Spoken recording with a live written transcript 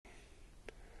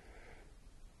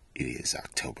It is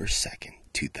October 2nd,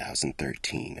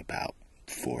 2013, about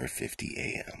 4:50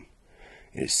 a.m.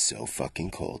 It is so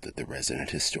fucking cold that the resident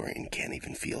historian can't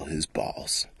even feel his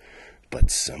balls. But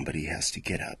somebody has to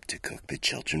get up to cook the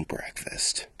children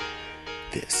breakfast.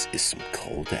 This is some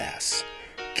cold-ass,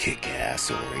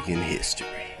 kick-ass Oregon history.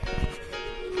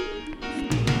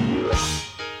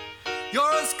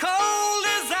 You're as cold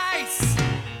as ice.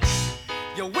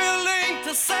 You're willing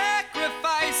to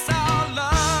sacrifice our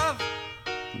love.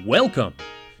 Welcome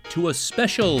to a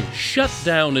special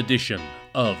shutdown edition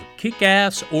of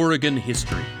Kick-Ass Oregon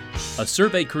History, a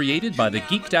survey created by the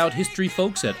geeked out history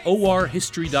folks at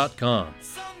orhistory.com.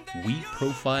 We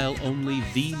profile only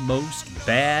the most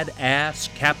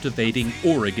badass, captivating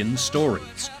Oregon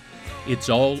stories. It's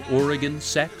all Oregon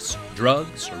sex,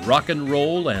 drugs, rock and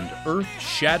roll, and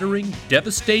earth-shattering,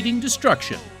 devastating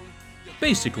destruction.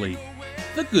 Basically,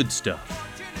 the good stuff.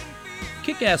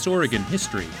 Kick-Ass Oregon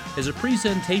History is a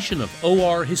presentation of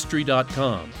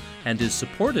orhistory.com and is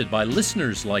supported by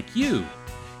listeners like you.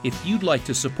 If you'd like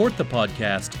to support the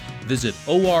podcast, visit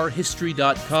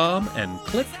orhistory.com and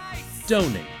click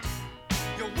Donate.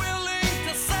 You're willing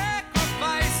to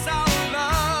sacrifice our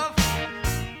love.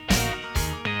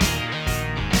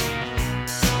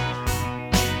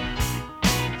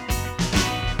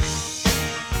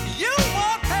 You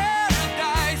want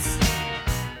paradise,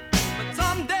 but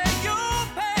someday you'll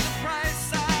pay the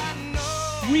price, I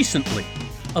know. Recently,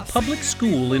 a public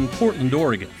school in Portland,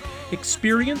 Oregon,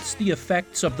 experienced the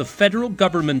effects of the federal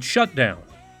government shutdown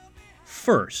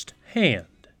firsthand.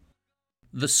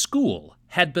 The school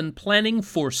had been planning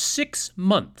for 6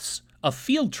 months a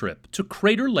field trip to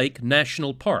Crater Lake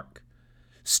National Park.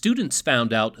 Students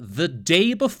found out the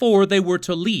day before they were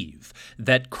to leave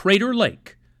that Crater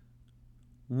Lake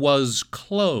was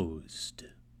closed.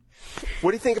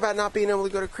 What do you think about not being able to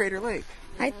go to Crater Lake?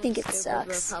 I think it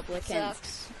sucks.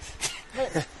 Republicans.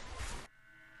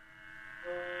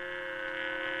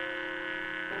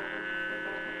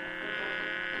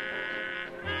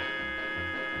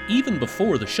 Even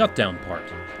before the shutdown part,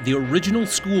 the original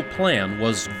school plan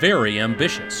was very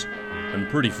ambitious and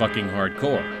pretty fucking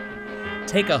hardcore.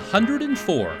 Take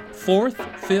 104 4th,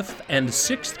 5th, and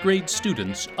 6th grade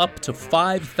students up to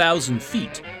 5,000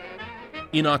 feet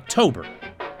in October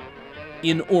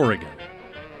in Oregon.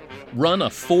 Run a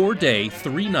 4-day,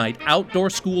 3-night outdoor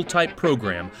school-type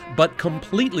program, but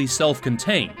completely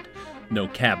self-contained. No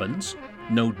cabins,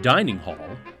 no dining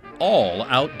hall, all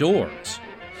outdoors.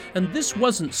 And this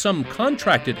wasn't some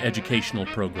contracted educational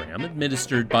program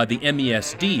administered by the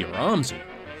MESD or OMSI,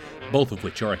 both of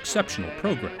which are exceptional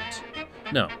programs.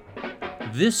 No,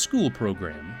 this school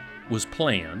program was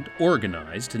planned,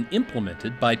 organized, and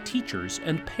implemented by teachers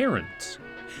and parents.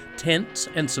 Tents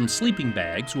and some sleeping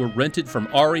bags were rented from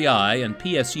REI and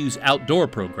PSU's outdoor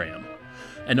program.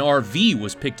 An RV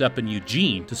was picked up in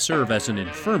Eugene to serve as an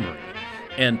infirmary.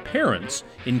 And parents,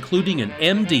 including an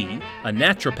MD, a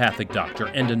naturopathic doctor,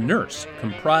 and a nurse,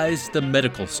 comprised the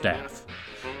medical staff.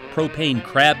 Propane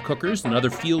crab cookers and other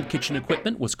field kitchen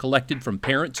equipment was collected from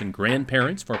parents and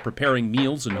grandparents for preparing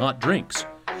meals and hot drinks.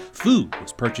 Food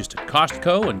was purchased at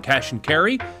Costco and Cash and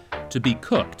Carry to be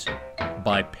cooked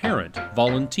by parent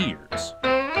volunteers.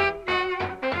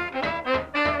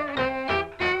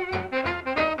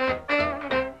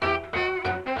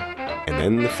 And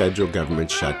then the federal government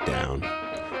shut down.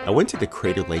 I went to the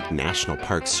Crater Lake National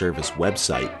Park Service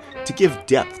website to give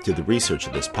depth to the research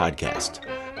of this podcast,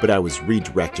 but I was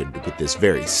redirected with this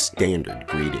very standard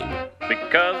greeting.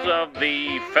 Because of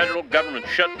the federal government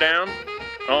shutdown,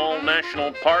 all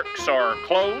national parks are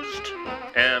closed,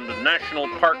 and the National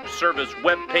Park Service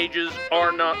web pages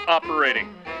are not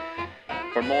operating.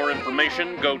 For more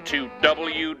information, go to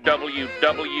www.doi.gov.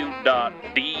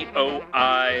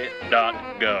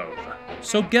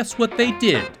 So guess what they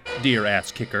did, dear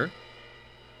ass kicker?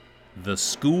 The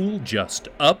school just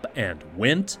up and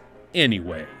went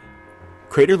anyway.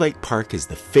 Crater Lake Park is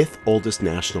the 5th oldest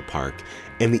national park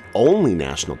and the only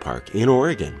national park in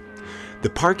Oregon. The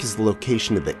park is the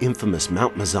location of the infamous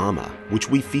Mount Mazama, which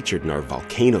we featured in our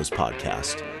Volcanoes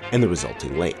podcast, and the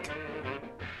resulting lake.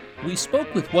 We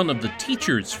spoke with one of the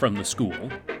teachers from the school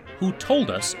who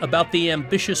told us about the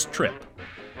ambitious trip.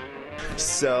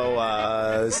 So,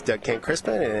 it's Doug Kent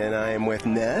Crispin, and I am with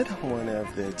Ned, one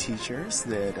of the teachers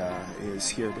that is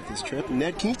here with this trip.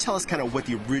 Ned, can you tell us kind of what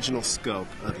the original scope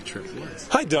of the trip was?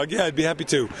 Hi, Doug. Yeah, I'd be happy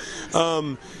to.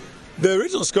 The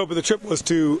original scope of the trip was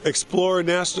to explore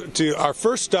our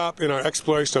first stop in our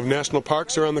exploration of national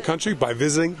parks around the country by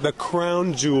visiting the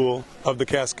crown jewel of the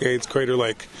Cascades, Crater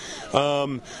Lake.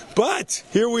 But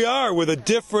here we are with a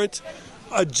different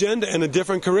agenda and a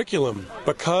different curriculum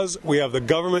because we have the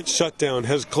government shutdown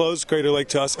has closed Crater Lake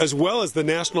to us, as well as the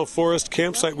National Forest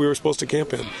campsite we were supposed to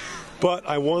camp in. But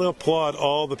I want to applaud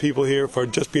all the people here for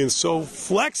just being so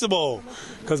flexible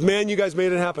because, man, you guys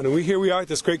made it happen. And here we are at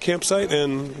this great campsite,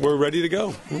 and we're ready to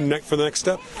go for the next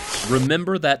step.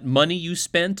 Remember that money you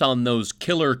spent on those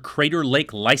killer Crater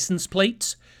Lake license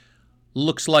plates?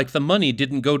 Looks like the money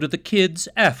didn't go to the kids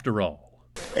after all.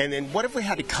 And then what if we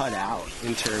had to cut out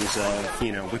in terms of,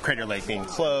 with Crater Lake being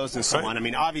closed and so on? I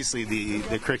mean, obviously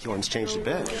the curriculum's changed a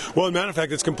bit. Well, as a matter of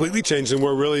fact, it's completely changed, and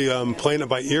we're really playing it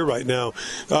by ear right now.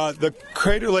 The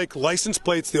Crater Lake license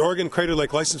plates, the Oregon Crater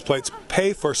Lake license plates,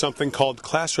 pay for something called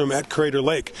Classroom at Crater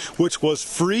Lake, which was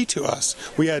free to us.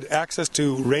 We had access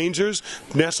to rangers,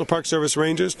 National Park Service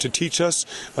rangers, to teach us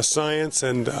science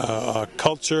and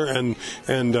culture and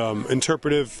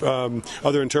interpretive,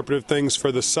 other interpretive things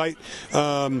for the site.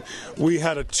 We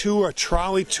had a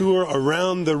trolley tour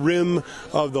around the rim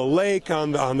of the lake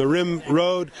on the rim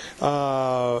road.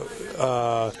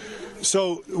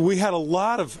 So we had a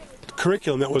lot of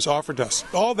curriculum that was offered to us.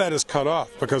 All that is cut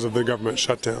off because of the government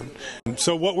shutdown.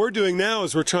 So what we're doing now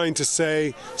is we're trying to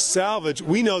salvage.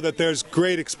 We know that there's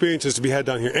great experiences to be had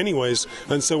down here anyways,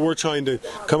 and so we're trying to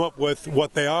come up with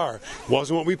what they are. It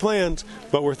wasn't what we planned,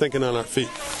 but we're thinking on our feet.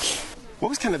 What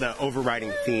was kind of the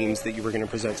overriding themes that you were going to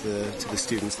present to the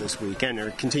students this week, and are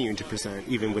continuing to present,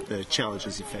 even with the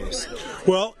challenges you face?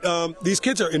 Well, these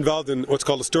kids are involved in what's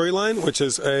called a storyline, which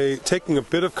is taking a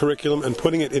bit of curriculum and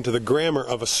putting it into the grammar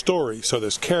of a story. So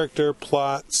there's character,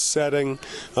 plot, setting,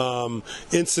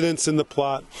 incidents in the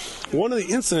plot. One of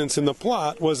the incidents in the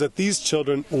plot was that these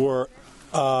children were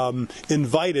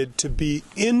invited to be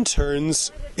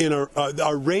interns in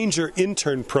a ranger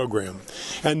intern program,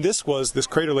 and this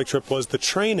Crater Lake trip was the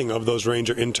training of those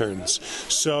ranger interns.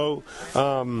 So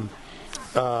the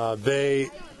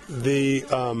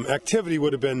activity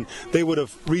would have been, they would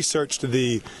have researched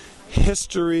the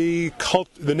history,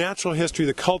 the natural history,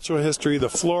 the cultural history, the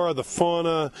flora, the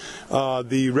fauna,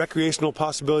 the recreational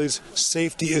possibilities,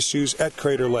 safety issues at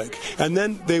Crater Lake, and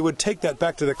then they would take that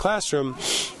back to the classroom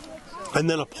and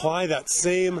then apply that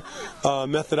same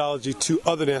methodology to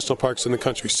other national parks in the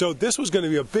country. So this was going to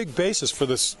be a big basis for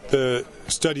the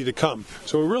study to come.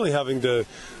 So we're really having to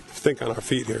think on our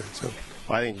feet here. So.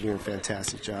 Well, I think you're doing a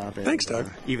fantastic job. And, thanks,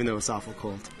 Doug. Even though it's awful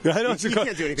cold. Yeah, I know it's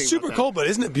can't do anything super cold, but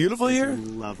isn't it beautiful here?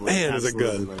 Lovely. Man, Absolutely.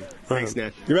 Is it good. Thanks,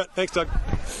 Nick. You bet. Thanks, Doug.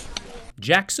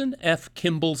 Jackson F.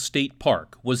 Kimball State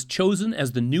Park was chosen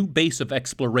as the new base of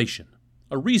exploration,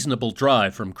 a reasonable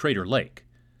drive from Crater Lake.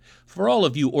 For all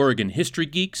of you Oregon history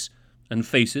geeks, and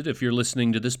face it, if you're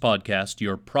listening to this podcast,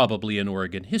 you're probably an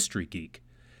Oregon history geek,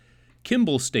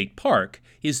 Kimball State Park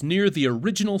is near the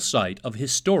original site of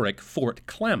historic Fort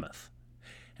Klamath.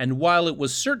 And while it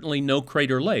was certainly no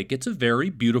Crater Lake, it's a very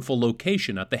beautiful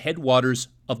location at the headwaters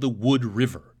of the Wood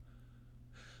River.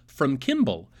 From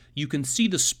Kimball, you can see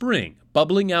the spring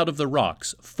bubbling out of the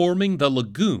rocks, forming the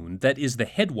lagoon that is the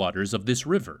headwaters of this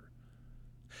river.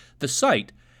 The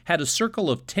site had a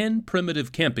circle of 10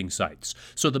 primitive camping sites,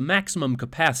 so the maximum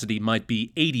capacity might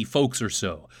be 80 folks or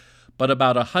so, but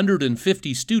about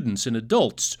 150 students and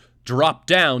adults dropped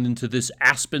down into this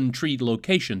aspen tree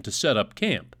location to set up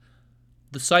camp.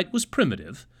 The site was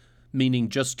primitive, meaning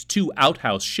just 2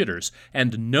 outhouse shitters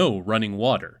and no running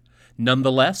water.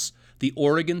 Nonetheless, the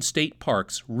Oregon State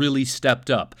Parks really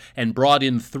stepped up and brought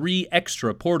in 3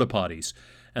 extra porta potties,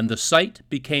 and the site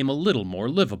became a little more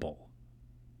livable.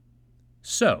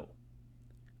 So,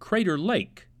 Crater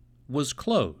Lake was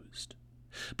closed.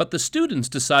 But the students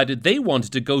decided they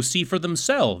wanted to go see for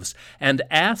themselves and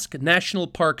ask National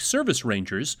Park Service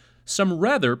rangers some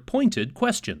rather pointed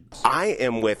questions. I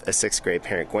am with a 6th grade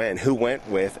parent, Gwen, who went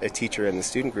with a teacher in the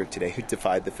student group today who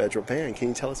defied the federal ban. Can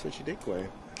you tell us what you did, Gwen?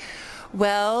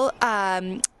 Well,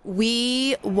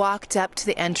 we walked up to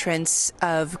the entrance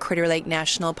of Crater Lake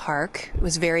National Park. It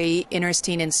was a very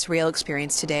interesting and surreal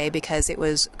experience today because it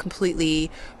was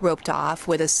completely roped off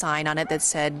with a sign on it that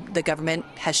said the government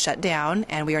has shut down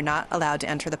and we are not allowed to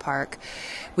enter the park.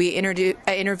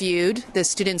 The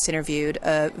students interviewed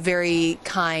a very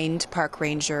kind park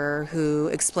ranger who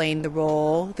explained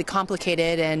the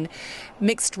complicated and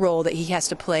mixed role that he has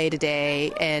to play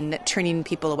today in turning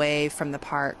people away from the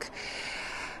park.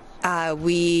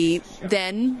 We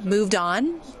then moved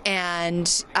on and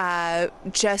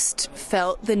just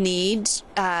felt the need.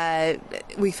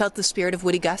 We felt the spirit of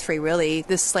Woody Guthrie, really.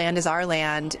 This land is our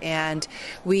land. And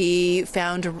we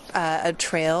found a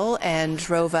trail and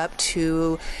drove up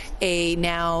to a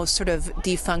now sort of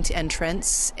defunct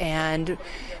entrance. And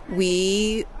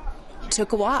we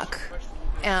took a walk.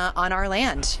 on our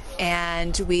land.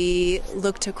 And we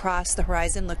looked across the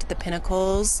horizon, looked at the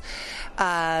pinnacles,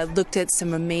 looked at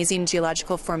some amazing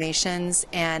geological formations,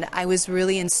 and I was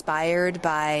really inspired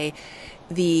by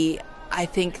the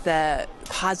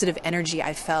positive energy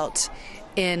I felt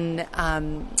in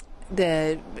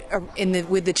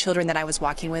with the children that I was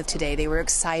walking with today. They were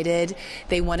excited.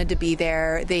 They wanted to be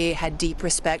there. They had deep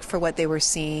respect for what they were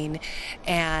seeing,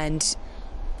 and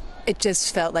it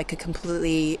just felt like a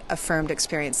completely affirmed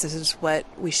experience. This is what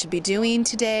we should be doing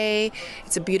today.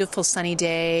 It's a beautiful sunny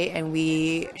day, and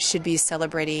we should be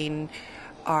celebrating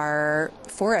our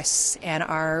forests and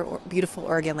our beautiful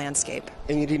Oregon landscape.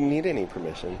 And you didn't need any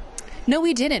permission? No,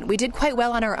 we didn't. We did quite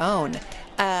well on our own.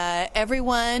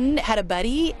 Everyone had a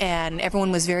buddy, and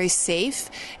everyone was very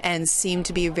safe and seemed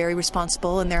to be very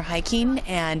responsible in their hiking,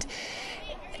 and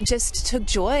just took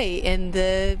joy in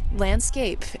the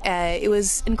landscape. It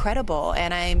was incredible,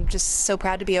 and I'm just so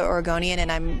proud to be an Oregonian,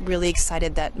 and I'm really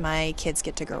excited that my kids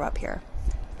get to grow up here.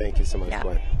 Thank you so much, Yeah.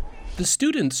 Gwen. The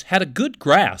students had a good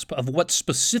grasp of what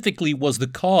specifically was the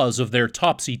cause of their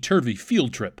topsy-turvy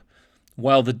field trip.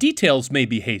 While the details may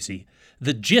be hazy,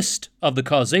 the gist of the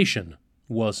causation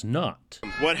was not.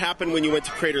 What happened when you went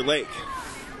to Crater Lake?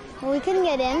 Well, we couldn't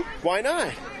get in. Why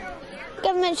not?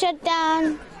 Government shut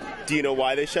down. Do you know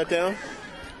why they shut down?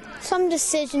 Some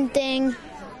decision thing.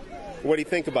 What do you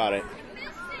think about it?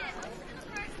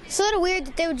 Sort of weird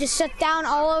that they would just shut down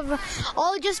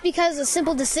all just because of a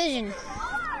simple decision.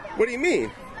 What do you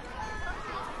mean?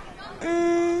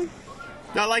 I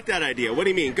like that idea. What do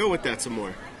you mean? Go with that some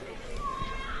more.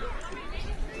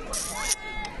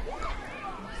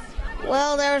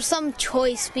 Well, there was some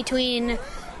choice between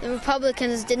the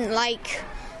Republicans didn't like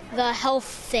the health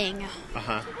thing.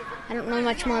 Uh-huh. I don't know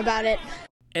much more about it.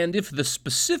 And if the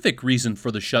specific reason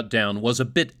for the shutdown was a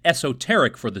bit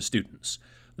esoteric for the students,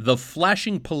 the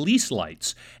flashing police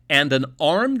lights and an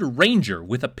armed ranger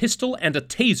with a pistol and a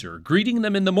taser greeting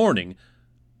them in the morning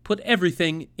put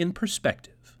everything in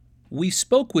perspective. We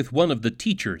spoke with one of the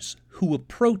teachers who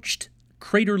approached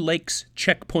Crater Lake's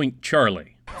Checkpoint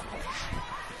Charlie.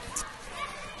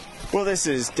 Well, this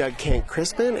is Doug Kent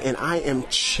Crispin, and I am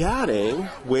chatting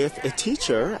with a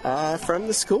teacher from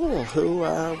the school who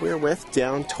we're with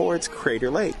down towards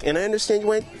Crater Lake. And I understand you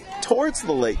went towards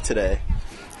the lake today.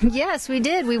 Yes, we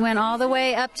did. We went all the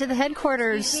way up to the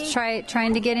headquarters,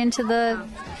 trying to get into the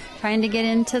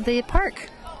park.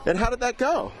 And how did that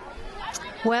go?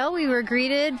 Well, we were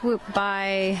greeted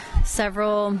by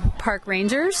several park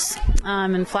rangers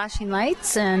and flashing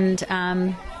lights, and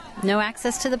no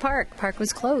access to the park. Park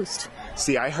was closed.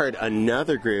 See, I heard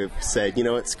another group said, you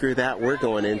know what, screw that, we're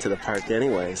going into the park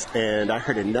anyways. And I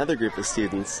heard another group of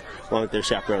students, along with their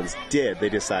chaperones, they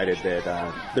decided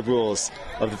that the rules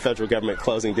of the federal government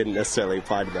closing didn't necessarily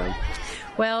apply to them.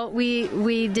 Well,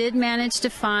 we did manage to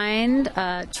find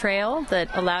a trail that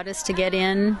allowed us to get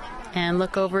in and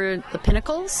look over the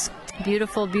pinnacles.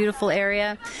 Beautiful, beautiful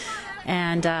area.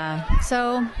 And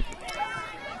so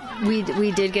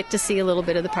we did get to see a little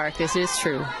bit of the park. This is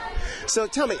true. So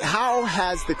tell me, how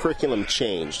has the curriculum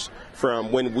changed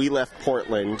from when we left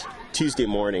Portland Tuesday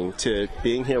morning to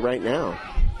being here right now?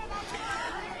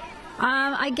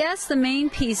 I guess the main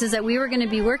piece is that we were going to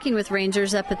be working with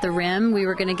rangers up at the rim. We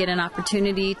were going to get an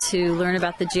opportunity to learn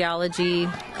about the geology,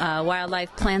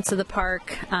 wildlife, plants of the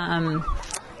park,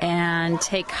 and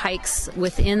take hikes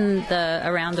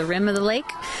around the rim of the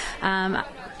lake.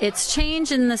 It's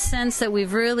changed in the sense that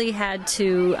we've really had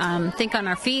to think on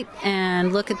our feet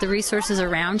and look at the resources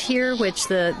around here, which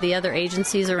the other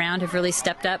agencies around have really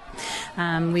stepped up.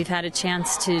 We've had a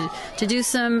chance to do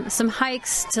some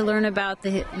hikes to learn about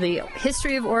the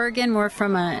history of Oregon, more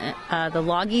from the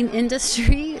logging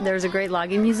industry. There's a great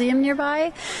logging museum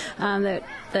nearby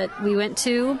that we went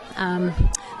to.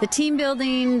 The team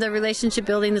building, the relationship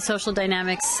building, the social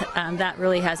dynamics, that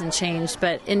really hasn't changed.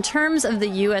 But in terms of the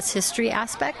U.S. history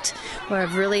aspect, where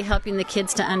of really helping the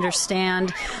kids to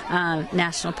understand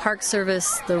National Park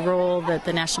Service, the role that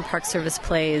the National Park Service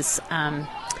plays,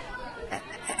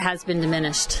 has been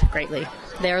diminished greatly.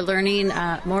 They're learning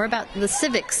more about the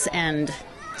civics end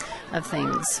of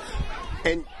things.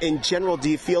 And in general, do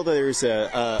you feel that there's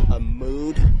a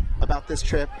mood about this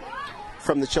trip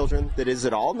from the children that is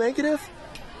at all negative?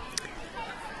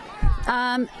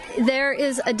 There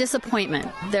is a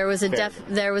disappointment. There was a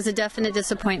definite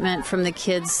disappointment from the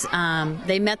kids.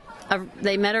 They met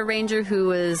a ranger who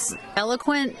was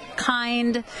eloquent,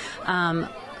 kind,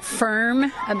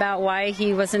 firm about why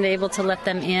he wasn't able to let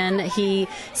them in. He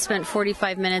spent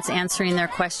 45 minutes answering their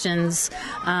questions,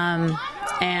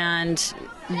 and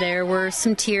there were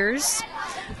some tears.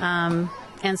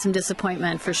 and some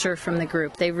disappointment for sure from the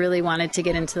group. They really wanted to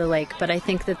get into the lake, but I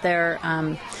think that they're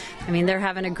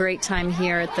having a great time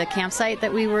here at the campsite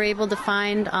that we were able to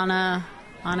find on a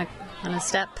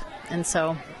step, and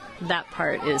so that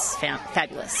part is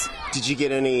fabulous. Did you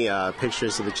get any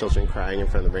pictures of the children crying in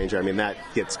front of the ranger? I mean, that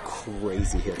gets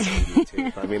crazy hits on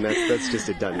YouTube. I mean, that's just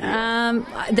a done deal.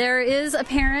 There is a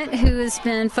parent who has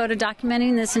been photo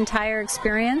documenting this entire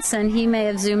experience, and he may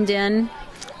have zoomed in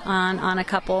on a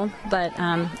couple, but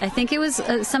I think it was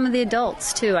some of the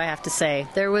adults too, I have to say.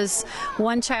 There was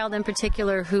one child in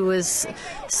particular who was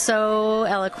so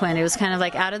eloquent. It was kind of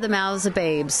like out of the mouths of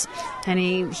babes, and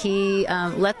he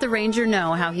let the ranger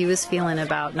know how he was feeling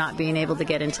about not being able to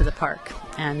get into the park,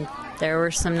 and there were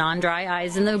some non-dry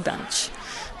eyes in the bunch.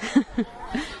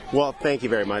 Well, thank you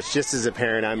very much. Just as a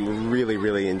parent, I'm really,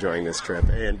 really enjoying this trip.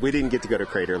 And we didn't get to go to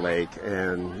Crater Lake,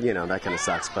 and, that kind of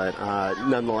sucks. But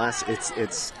nonetheless,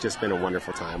 it's just been a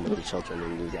wonderful time with the children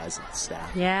and you guys and the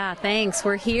staff. Yeah, thanks.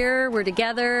 We're here. We're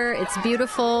together. It's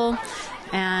beautiful.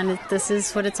 And this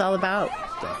is what it's all about.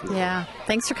 Definitely. Yeah.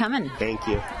 Thanks for coming. Thank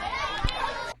you.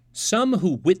 Some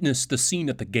who witnessed the scene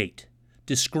at the gate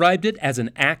described it as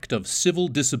an act of civil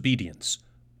disobedience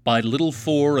by little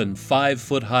 4- and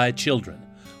 5-foot-high children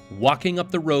walking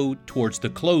up the road towards the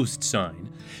closed sign,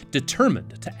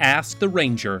 determined to ask the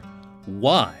ranger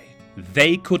why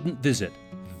they couldn't visit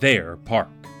their park.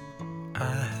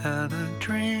 I had a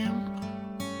dream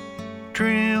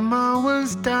I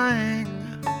was dying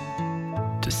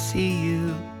to see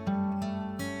you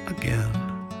again.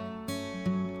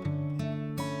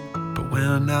 But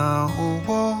when I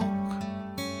awoke,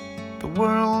 the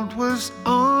world was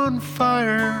on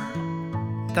fire,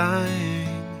 dying.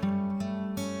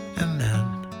 And then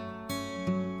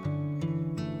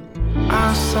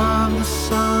I saw the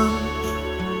sun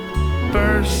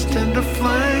burst into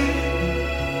flame,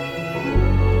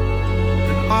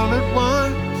 and all at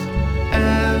once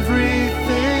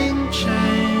everything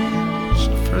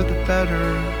changed for the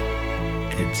better.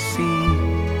 It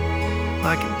seemed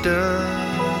like it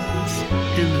does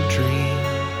in a dream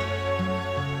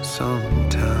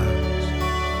sometimes.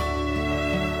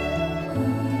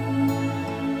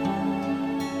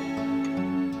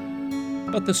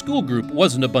 But the school group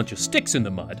wasn't a bunch of sticks in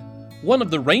the mud. One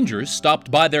of the rangers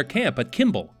stopped by their camp at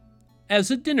Kimball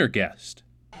as a dinner guest.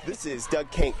 This is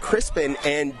Doug Kent Crispin,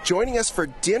 and joining us for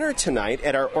dinner tonight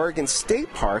at our Oregon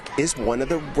State Park is one of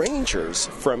the rangers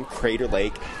from Crater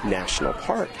Lake National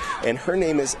Park, and her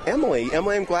name is Emily.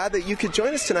 Emily, I'm glad that you could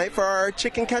join us tonight for our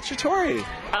chicken cacciatore.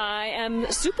 I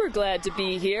am super glad to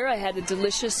be here. I had a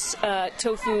delicious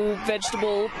tofu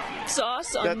vegetable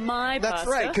sauce on my pasta. That's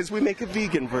right, because we make a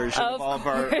vegan version of all of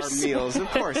our meals, of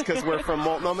course, because we're from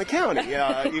Multnomah County,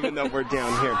 even though we're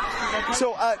down here.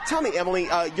 So tell me, Emily,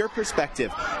 your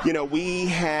perspective. We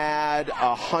had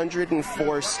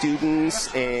 104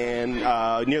 students and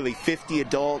nearly 50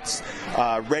 adults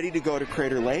ready to go to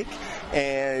Crater Lake,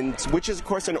 and which is, of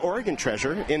course, an Oregon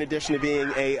treasure, in addition to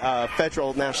being a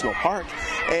federal national park.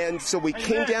 And so we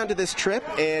came down to this trip,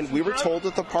 and we were told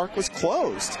that the park was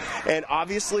closed. And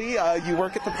obviously, you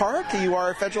work at the park, you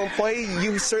are a federal employee,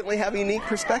 you certainly have a unique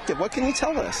perspective. What can you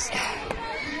tell us?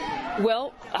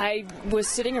 Well, I was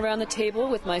sitting around the table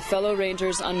with my fellow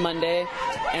rangers on Monday,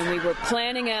 and we were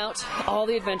planning out all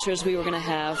the adventures we were going to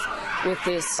have with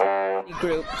this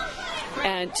group.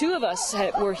 And two of us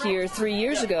were here 3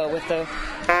 years ago with the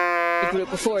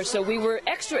group before, so we were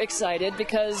extra excited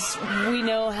because we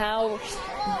know how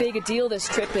big a deal this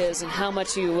trip is and how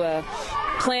much you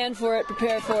plan for it,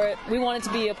 prepare for it. We wanted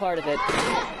to be a part of it.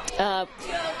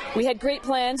 We had great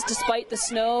plans despite the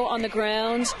snow on the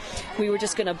ground. We were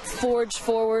just going to forge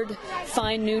forward,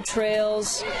 find new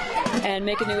trails, and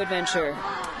make a new adventure.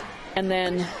 And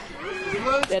then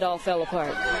it all fell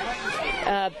apart.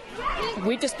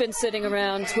 We've just been sitting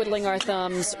around, twiddling our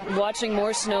thumbs, watching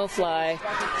more snow fly.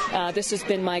 This has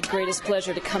been my greatest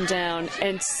pleasure to come down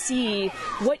and see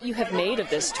what you have made of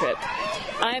this trip.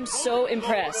 I'm so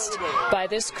impressed by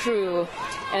this crew,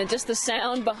 and just the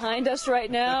sound behind us right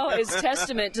now is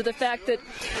testament to the fact that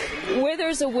where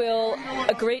there's a will,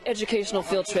 a great educational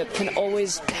field trip can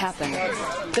always happen.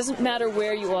 Doesn't matter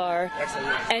where you are.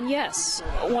 And yes,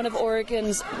 one of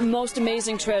Oregon's most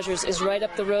amazing treasures is right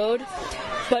up the road,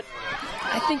 but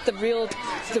I think the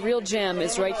real gem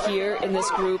is right here in this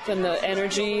group and the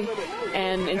energy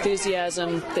and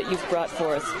enthusiasm that you've brought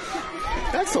forth.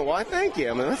 Excellent. Well, thank you.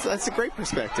 I mean, that's a great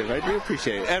perspective. I do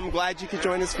appreciate it. And I'm glad you could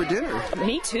join us for dinner.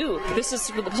 Me too. This is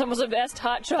some of the best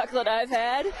hot chocolate I've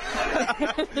had.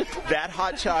 That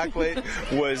hot chocolate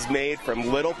was made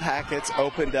from little packets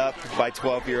opened up by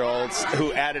 12-year-olds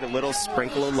who added a little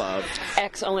sprinkle of love.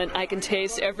 Excellent. I can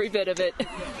taste every bit of it.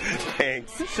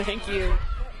 Thanks. Thank you.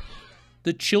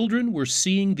 The children were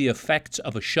seeing the effects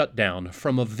of a shutdown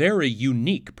from a very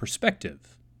unique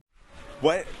perspective.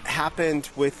 What happened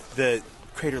with the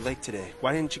Crater Lake today?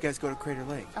 Why didn't you guys go to Crater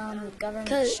Lake?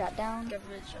 Government shutdown.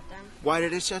 Why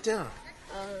did it shut down?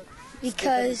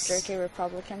 Because stupid, jerky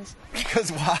Republicans.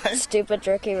 Because why? Stupid,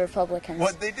 jerky Republicans.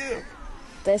 What'd they do?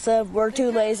 They said we're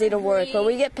too lazy to work, but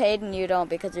we get paid and you don't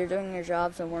because you're doing your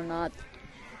jobs and we're not.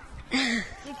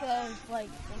 Because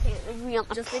we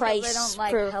don't just price because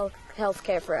they don't like health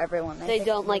care for everyone. They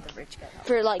don't like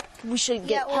we should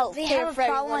get health care. They have a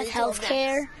problem with health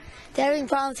care. They're having a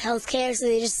problem with health care, so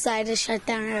they just decided to shut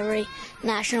down every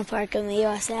national park in the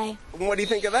USA. What do you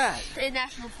think of that?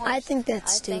 I think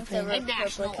that's stupid. I think the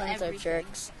Republicans are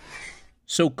jerks.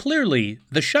 So clearly,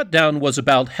 the shutdown was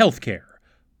about health care,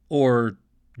 or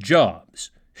jobs.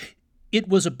 It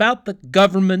was about the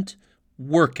government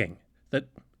working.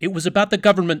 It was about the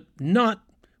government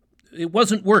it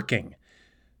wasn't working.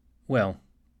 Well,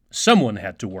 someone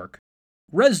had to work.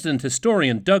 Resident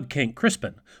historian Doug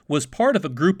Kenck-Crispin was part of a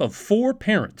group of 4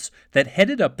 parents that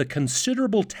headed up the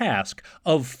considerable task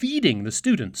of feeding the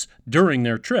students during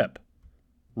their trip.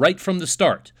 Right from the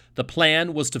start, the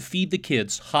plan was to feed the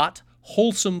kids hot,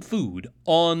 wholesome food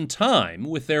on time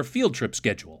with their field trip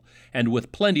schedule, and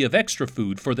with plenty of extra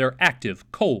food for their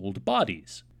active, cold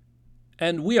bodies.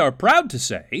 And we are proud to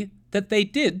say that they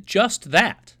did just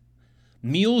that.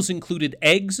 Meals included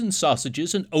eggs and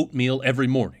sausages and oatmeal every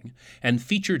morning, and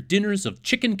featured dinners of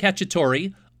chicken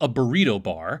cacciatore, a burrito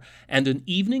bar, and an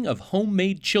evening of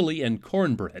homemade chili and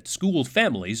cornbread school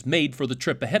families made for the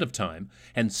trip ahead of time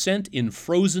and sent in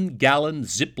frozen gallon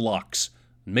Ziplocs,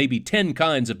 maybe 10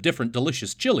 kinds of different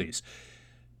delicious chilies.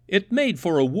 It made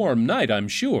for a warm night, I'm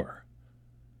sure.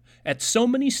 At so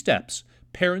many steps,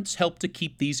 parents helped to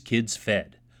keep these kids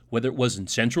fed, whether it was in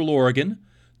Central Oregon,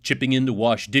 chipping in to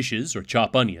wash dishes or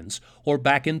chop onions, or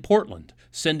back in Portland,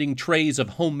 sending trays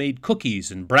of homemade cookies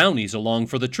and brownies along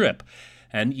for the trip.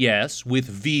 And yes, with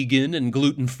vegan and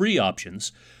gluten-free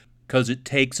options. 'Cause it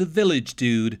takes a village,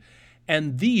 dude.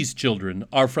 And these children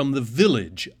are from the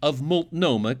village of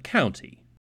Multnomah County.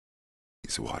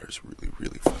 This water's really,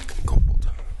 really fucking cold.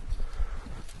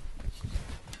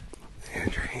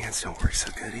 And your hands don't work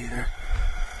so good either.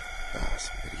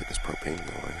 So I gotta get this propane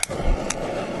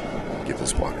going. Get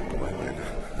this water boiling.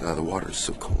 The water's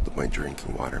so cold that my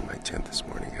drinking water in my tent this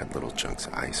morning had little chunks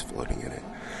of ice floating in it.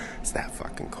 It's that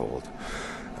fucking cold.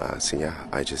 So yeah,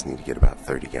 I just need to get about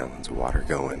 30 gallons of water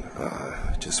going,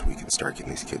 just so we can start getting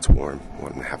these kids warm. I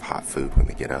want them to have hot food when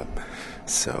they get up.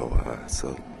 So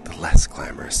the less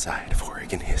glamorous side of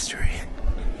Oregon history.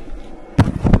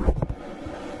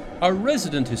 Our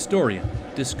resident historian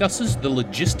discusses the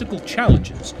logistical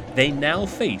challenges they now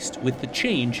faced with the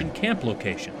change in camp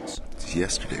locations.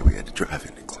 Yesterday we had to drive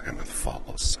into Klamath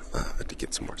Falls to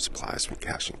get some more supplies from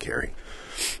Cash and Carry.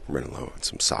 Running low on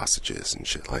some sausages and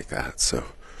shit like that. So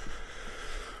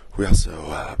we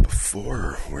also,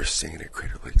 before we're staying at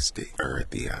Crater Lake State, or at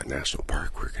the National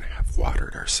Park, we're going to have water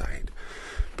at our site.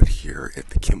 But here at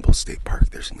the Kimball State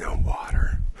Park, there's no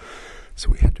water. So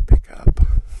we had to pick up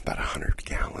about 100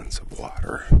 gallons of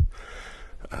water.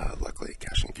 Luckily,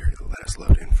 Cash and Carry let us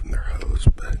load in from their hose,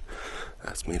 but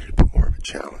that's made it a bit more of a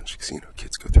challenge because,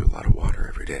 kids go through a lot of water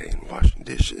every day and washing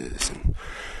dishes and,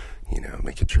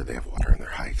 making sure they have water on their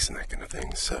hikes and that kind of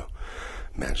thing. So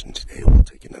imagine today we'll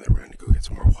take another run to go get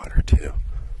some more water too.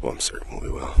 Well, I'm certain we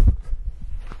will.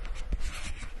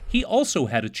 He also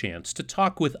had a chance to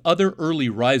talk with other early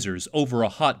risers over a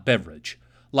hot beverage,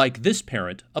 like this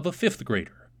parent of a 5th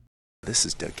grader. This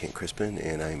is Doug Kenck-Crispin,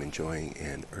 and I'm enjoying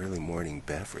an early morning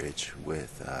beverage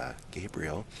with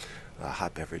Gabriel, a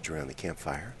hot beverage around the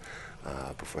campfire,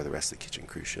 before the rest of the kitchen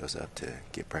crew shows up to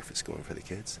get breakfast going for the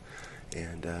kids.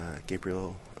 And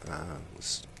Gabriel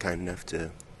was kind enough to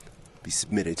be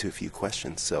submitted to a few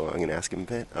questions, so I'm going to ask him a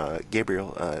bit.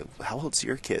 Gabriel, how old's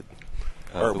your kid?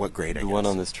 Or what grade, I guess? The one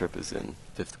on this trip is in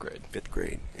 5th grade. 5th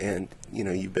grade. And,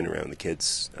 you've been around the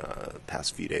kids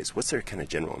past few days. What's their kind of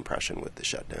general impression with the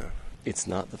shutdown? It's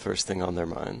not the first thing on their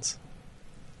minds.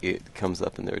 It comes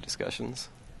up in their discussions.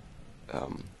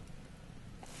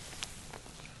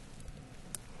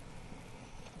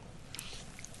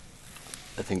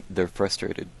 I think they're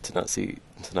frustrated to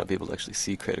not be able to actually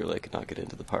see Crater Lake and not get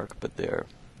into the park, but they're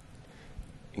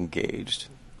engaged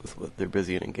with they're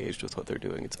busy and engaged with what they're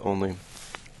doing. It's only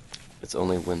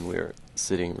when we're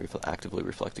sitting actively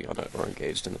reflecting on it or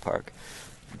engaged in the park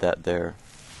that they're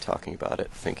talking about it,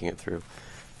 thinking it through,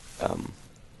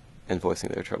 and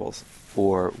voicing their troubles.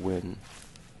 Or when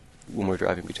we're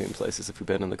driving between places, if we've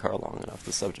been in the car long enough,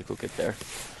 the subject will get there,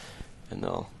 and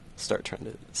they'll start trying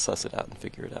to suss it out and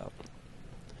figure it out.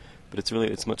 But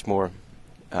it's much more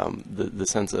the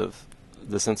sense of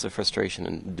frustration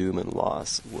and doom and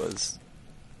loss was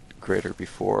greater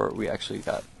before we actually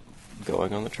got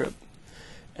going on the trip,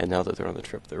 and now that they're on the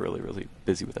trip, they're really, really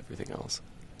busy with everything else,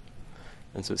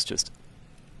 and so it's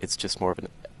just more of a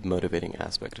motivating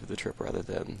aspect of the trip rather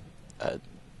than a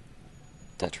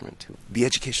detriment to it. The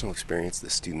educational experience the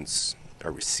students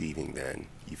are receiving, then,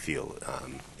 you feel,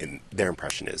 and their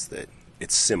impression is that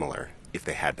it's similar if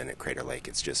they had been at Crater Lake.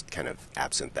 It's just kind of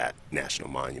absent that national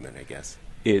monument, I guess.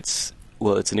 It's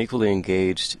an equally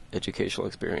engaged educational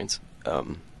experience.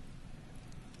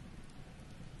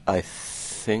 I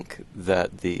think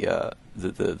that the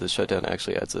shutdown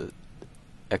actually adds a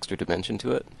extra dimension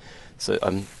to it. So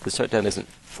the shutdown isn't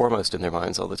foremost in their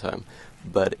minds all the time,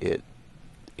 but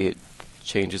it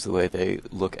changes the way they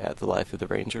look at the life of the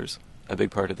Rangers. A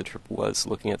big part of the trip was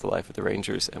looking at the life of the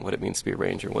Rangers and what it means to be a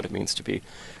Ranger and what it means to be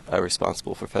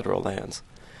responsible for federal lands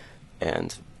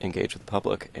and engage with the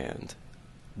public. And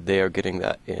they are getting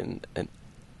that in an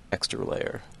extra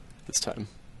layer this time.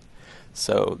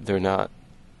 So they've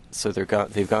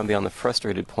gone beyond the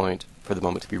frustrated point for the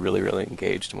moment to be really, really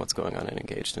engaged in what's going on and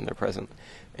engaged in their present.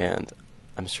 And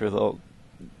I'm sure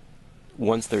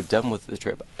once they're done with the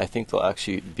trip, I think there'll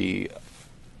actually be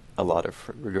a lot of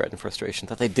regret and frustration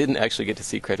that they didn't actually get to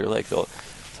see Crater Lake. They'll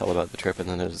tell about the trip, and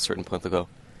then at a certain point they'll go,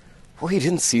 well, you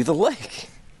didn't see the lake.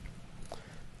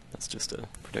 That's just a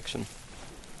prediction.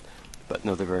 But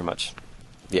no, they're very much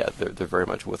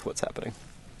with what's happening.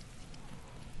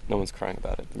 No one's crying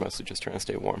about it. They're mostly just trying to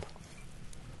stay warm.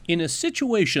 In a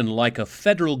situation like a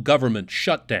federal government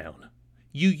shutdown,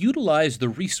 you utilize the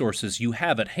resources you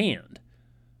have at hand,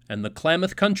 and the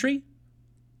Klamath country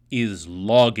is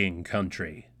logging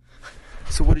country.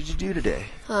 So what did you do today?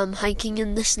 Hiking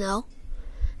in the snow,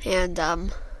 and,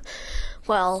 having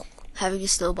a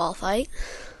snowball fight,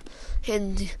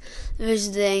 and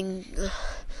visiting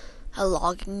a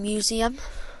logging museum.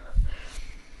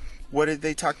 What did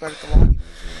they talk about at the logging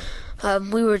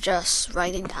museum? We were just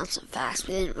writing down some facts.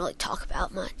 We didn't really talk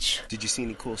about much. Did you see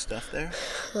any cool stuff there?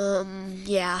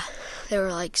 Yeah. There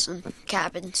were, some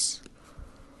cabins.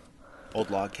 Old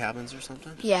log cabins or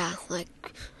something? Yeah,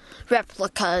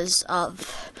 replicas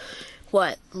of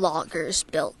what loggers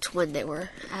built when they were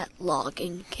at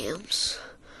logging camps.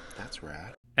 That's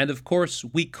rad. And of course,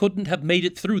 we couldn't have made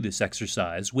it through this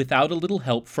exercise without a little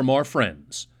help from our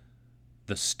friends,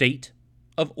 the state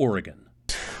of Oregon.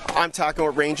 I'm talking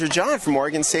with Ranger John from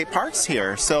Oregon State Parks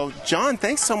here. So, John,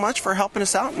 thanks so much for helping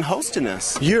us out and hosting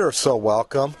us. You're so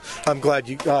welcome. I'm glad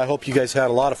I hope you guys had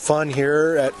a lot of fun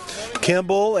here at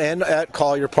Kimball and at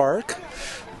Collier Park.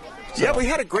 So. Yeah, we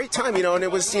had a great time, and it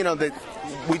was, that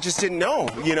we just didn't know,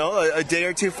 a day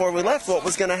or two before we left what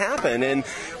was going to happen. And,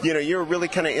 you were really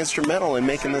kind of instrumental in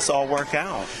making this all work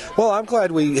out. Well, I'm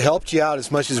glad we helped you out as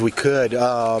much as we could.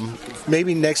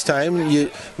 Maybe next time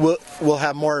we'll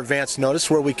have more advance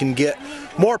notice where we can get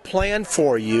more planned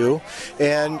for you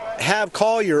and have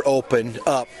Collier open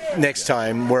up next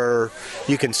time where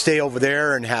you can stay over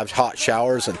there and have hot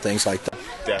showers and things like that.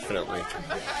 Definitely.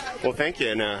 Well, thank you,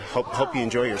 and hope you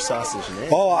enjoy your sausage and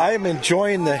eggs. Oh, I am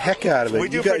enjoying the heck out of it. We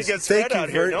do pretty good spread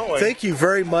out here, don't we? Thank you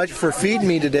very much for feeding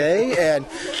me today, and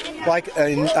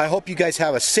I hope you guys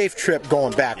have a safe trip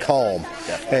going back home.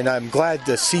 Definitely. And I'm glad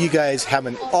to see you guys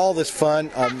having all this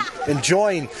fun. I'm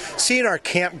enjoying seeing our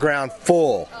campground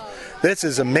full. This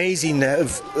is amazing.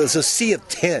 It's a sea of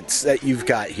tents that you've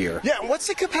got here. Yeah, what's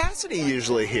the capacity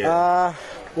usually here?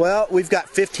 Well, we've got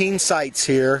 15 sites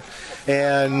here,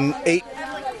 and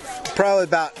probably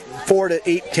about 4 to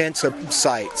 8 tents a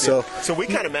site. So we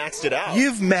kind of maxed it out.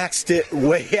 You've maxed it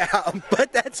way out,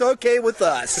 but that's okay with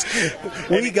us.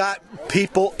 We got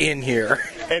people in here.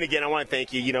 And again, I want to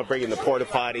thank you, bringing the porta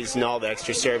potties and all the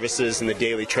extra services and the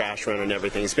daily trash run and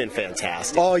everything. It's been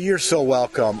fantastic. Oh, you're so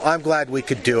welcome. I'm glad we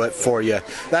could do it for you.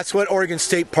 That's what Oregon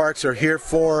State Parks are here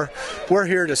for. We're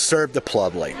here to serve the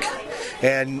public.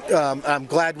 And I'm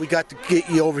glad we got to get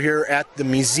you over here at the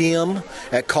museum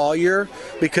at Collier,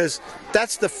 because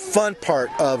that's the fun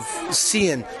part of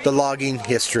seeing the logging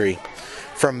history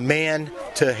from man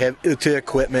to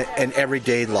equipment and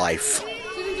everyday life.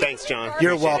 Thanks, John.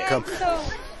 You're welcome.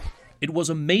 It was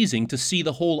amazing to see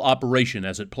the whole operation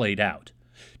as it played out.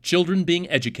 Children being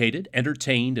educated,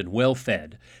 entertained, and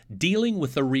well-fed, dealing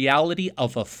with the reality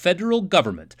of a federal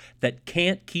government that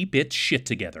can't keep its shit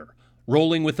together,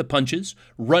 rolling with the punches,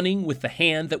 running with the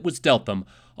hand that was dealt them,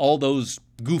 all those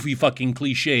goofy fucking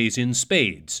cliches in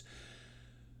spades.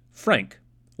 Frank,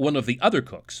 one of the other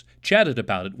cooks, chatted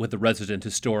about it with the resident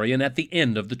historian at the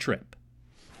end of the trip.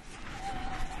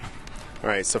 All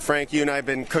right, so Frank, you and I have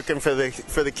been cooking for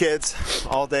the kids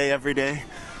all day, every day,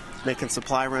 making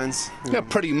supply runs. Yeah,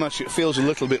 pretty much. It feels a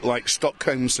little bit like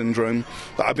Stockholm Syndrome,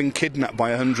 that I've been kidnapped by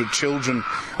 100 children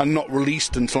and not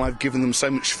released until I've given them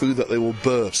so much food that they will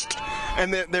burst.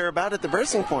 And they're about at the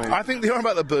bursting point. I think they are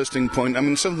about the bursting point. I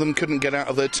mean, some of them couldn't get out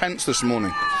of their tents this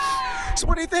morning. So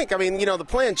what do you think? I mean, the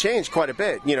plan changed quite a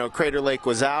bit. Crater Lake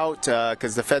was out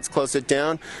because the feds closed it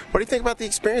down. What do you think about the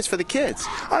experience for the kids?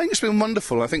 I think it's been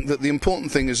wonderful. I think that the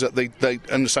important thing is that they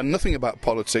understand nothing about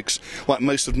politics like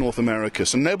most of North America,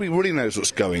 so nobody really knows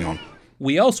what's going on.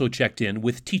 We also checked in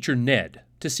with teacher Ned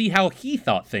to see how he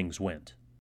thought things went.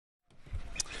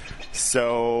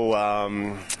 So,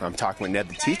 I'm talking with Ned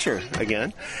the teacher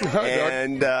again. Hi,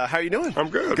 and Doug. How are you doing? I'm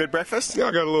good. Good breakfast? Yeah,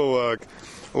 I got a little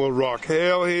raw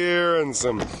kale here and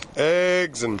some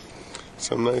eggs and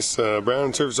some nice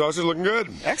brown turf sausage. Looking good.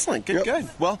 Excellent. Good.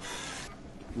 Well,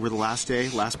 we're the last day,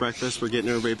 last breakfast. We're getting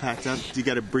everybody packed up. Do you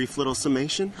got a brief little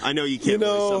summation? I know you can't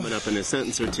really sum it up in a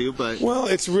sentence or two, but... Well,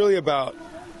 it's really about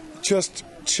just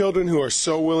children who are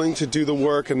so willing to do the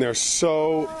work, and they're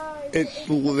so...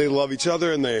 they love each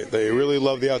other, and they really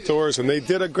love the outdoors, and they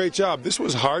did a great job. This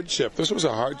was hardship. This was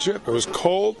a hard trip. It was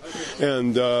cold,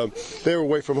 and they were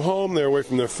away from home. They were away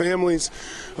from their families,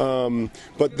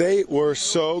 but they were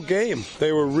so game.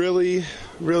 They were really,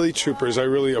 really troopers. I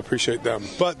really appreciate them.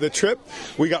 But the trip,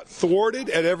 we got thwarted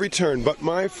at every turn. But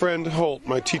my friend Holt,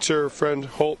 my teacher friend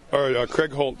Holt, or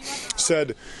Craig Holt,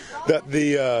 said that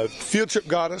the field trip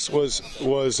got us was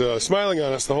smiling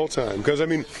on us the whole time. Because, I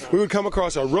mean, we would come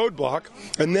across a roadblock,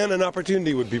 and then an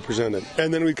opportunity would be presented.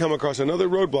 And then we'd come across another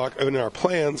roadblock in our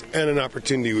plans, and an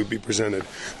opportunity would be presented.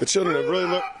 The children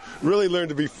have really learned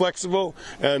to be flexible,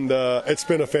 and it's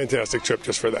been a fantastic trip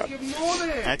just for that.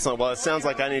 Excellent. Well, it sounds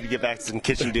like I need to get back to some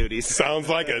kitchen duties. Sounds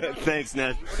like it. Thanks,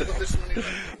 Ned.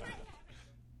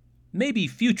 Maybe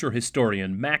future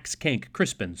historian Max Kank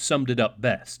Crispin summed it up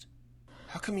best.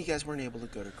 How come you guys weren't able to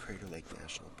go to Crater Lake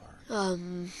National Park?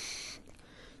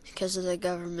 Because of the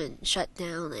government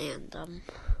shutdown, and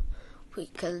we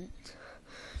couldn't.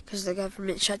 Because the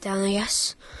government shut down, I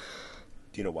guess.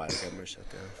 Do you know why the government shut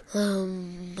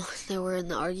down? They were in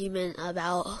the argument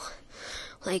about,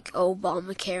 like,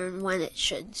 Obamacare and when it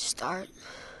should start.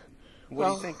 What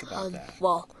do you think about that?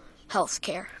 Well,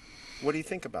 healthcare. What do you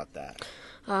think about that?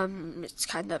 It's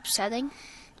kind of upsetting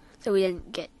that we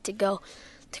didn't get to go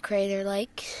to Crater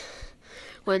Lake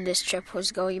when this trip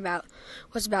was about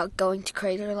going to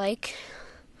Crater Lake.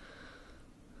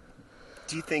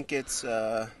 Do you think it's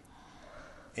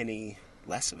any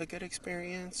less of a good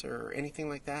experience or anything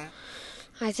like that?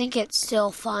 I think it's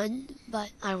still fun,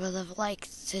 but I would have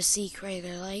liked to see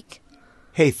Crater Lake.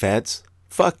 Hey, feds,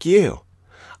 fuck you.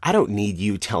 I don't need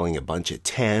you telling a bunch of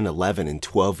 10, 11, and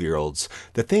 12-year-olds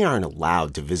that they aren't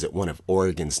allowed to visit one of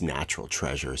Oregon's natural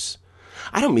treasures.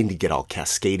 I don't mean to get all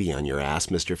cascady on your ass,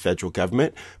 Mr. Federal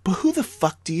Government, but who the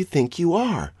fuck do you think you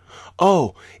are?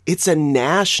 Oh, it's a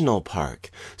national park,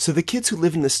 so the kids who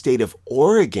live in the state of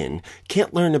Oregon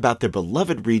can't learn about their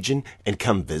beloved region and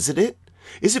come visit it?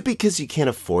 Is it because you can't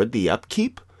afford the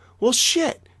upkeep? Well,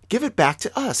 shit, give it back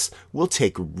to us. We'll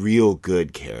take real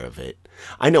good care of it.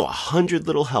 I know 100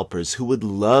 little helpers who would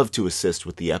love to assist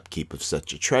with the upkeep of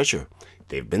such a treasure.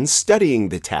 They've been studying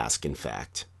the task, in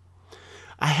fact.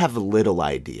 I have a little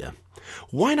idea.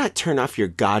 Why not turn off your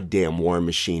goddamn war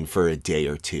machine for a day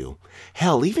or two?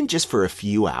 Hell, even just for a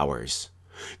few hours.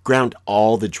 Ground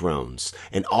all the drones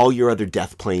and all your other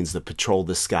death planes that patrol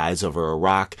the skies over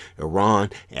Iraq,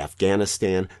 Iran,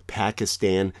 Afghanistan,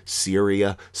 Pakistan,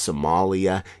 Syria,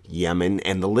 Somalia, Yemen,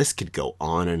 and the list could go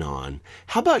on and on.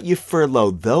 How about you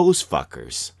furlough those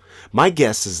fuckers? My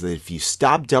guess is that if you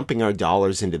stop dumping our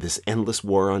dollars into this endless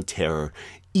war on terror,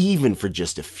 even for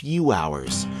just a few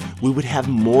hours, we would have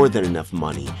more than enough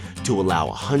money to allow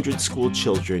 100 school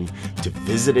children to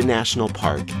visit a national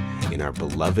park in our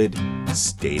beloved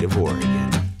state of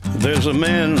Oregon. There's a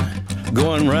man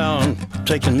going around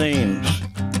taking names,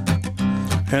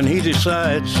 and he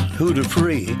decides who to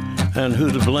free and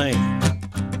who to blame.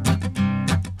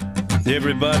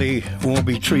 Everybody won't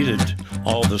be treated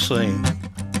all the same.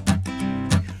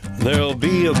 There'll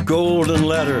be a golden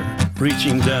ladder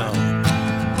reaching down.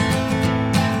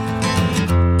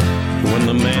 when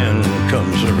the man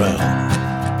comes around.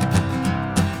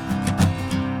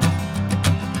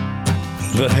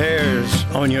 The hairs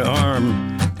on your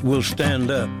arm will stand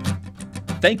up.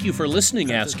 Thank you for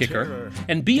listening, Ass Kicker,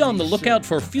 and be on the lookout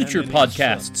for future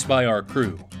podcasts by our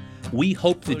crew. We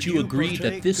hope that you agree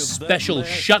that this special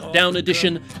shutdown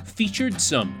edition featured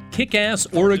some kick-ass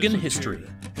Oregon history.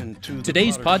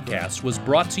 Today's podcast was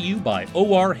brought to you by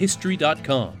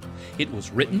orhistory.com. It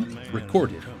was written,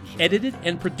 recorded, edited,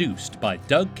 and produced by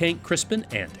Doug Kank Crispin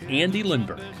and Andy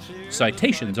Lindberg.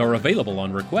 Citations are available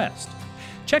on request.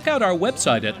 Check out our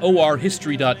website at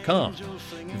orhistory.com.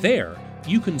 There,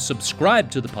 you can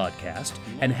subscribe to the podcast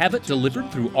and have it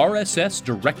delivered through RSS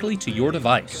directly to your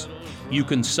device. You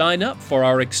can sign up for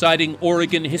our exciting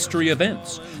Oregon history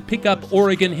events, pick up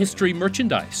Oregon history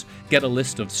merchandise, get a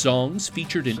list of songs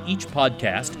featured in each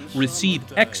podcast, receive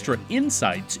extra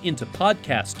insights into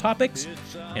podcast topics,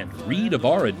 and read of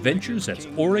our adventures as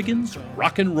Oregon's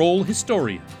rock and roll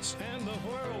historians.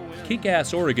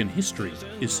 Kick-Ass Oregon History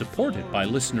is supported by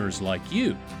listeners like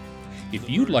you. If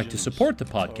you'd like to support the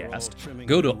podcast,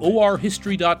 go to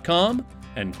orhistory.com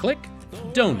and click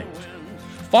Donate.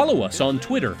 Follow us on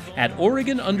Twitter at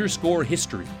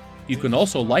Oregon_history. You can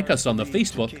also like us on the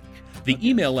Facebook. The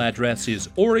email address is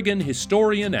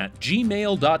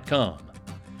OregonHistorian@gmail.com.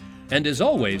 And as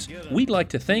always, we'd like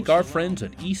to thank our friends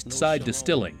at Eastside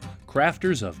Distilling,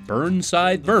 crafters of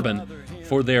Burnside Bourbon,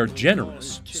 for their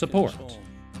generous support.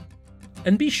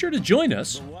 And be sure to join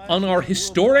us on our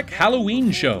historic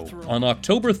Halloween show on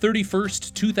October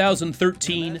 31st,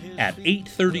 2013 at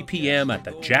 8:30 p.m. at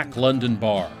the Jack London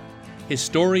Bar.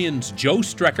 Historians Joe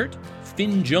Streckert,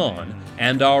 Finn John,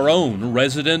 and our own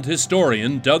resident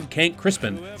historian Doug Kank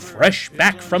Crispin, fresh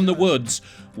back from the woods,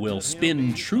 will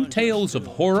spin true tales of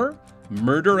horror,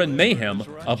 murder, and mayhem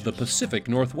of the Pacific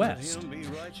Northwest.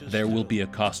 There will be a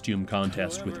costume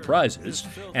contest with prizes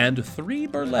and 3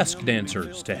 burlesque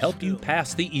dancers to help you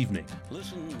pass the evening.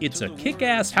 It's a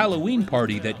kick-ass Halloween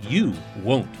party that you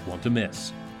won't want to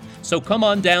miss. So come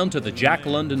on down to the Jack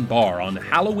London Bar on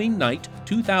Halloween night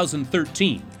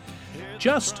 2013.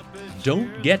 Just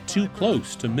don't get too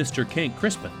close to Mr. Kank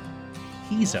Crispin.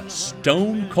 He's a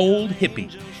stone-cold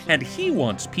hippie, and he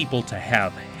wants people to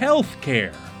have health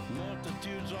care.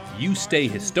 You stay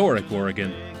historic,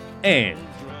 Oregon, and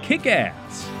kick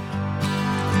ass.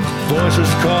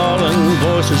 Voices calling,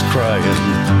 voices crying.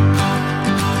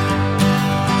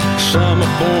 Some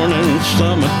are born and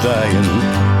some are dying.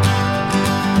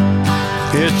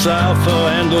 It's Alpha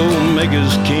and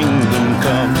Omega's kingdom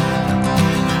come.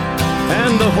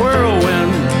 And the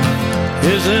whirlwind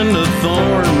is in the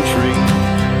thorn tree.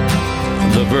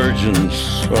 The virgins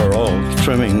are all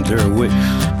trimming their wicks.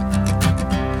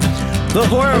 The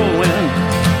whirlwind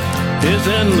is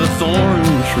in the thorn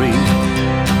tree.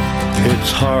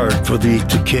 It's hard for thee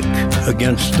to kick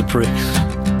against the pricks.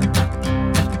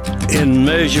 In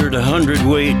measured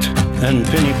 100-weight and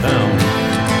penny pound,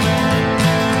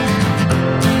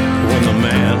 when the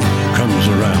man comes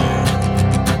around.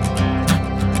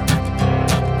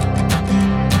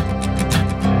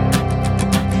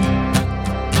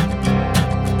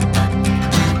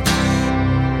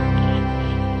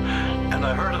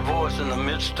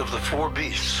 Of the 4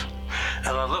 beasts,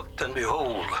 and I looked, and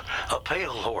behold, a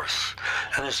pale horse,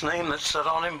 and his name that sat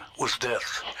on him was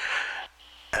Death,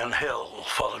 and hell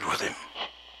followed with him.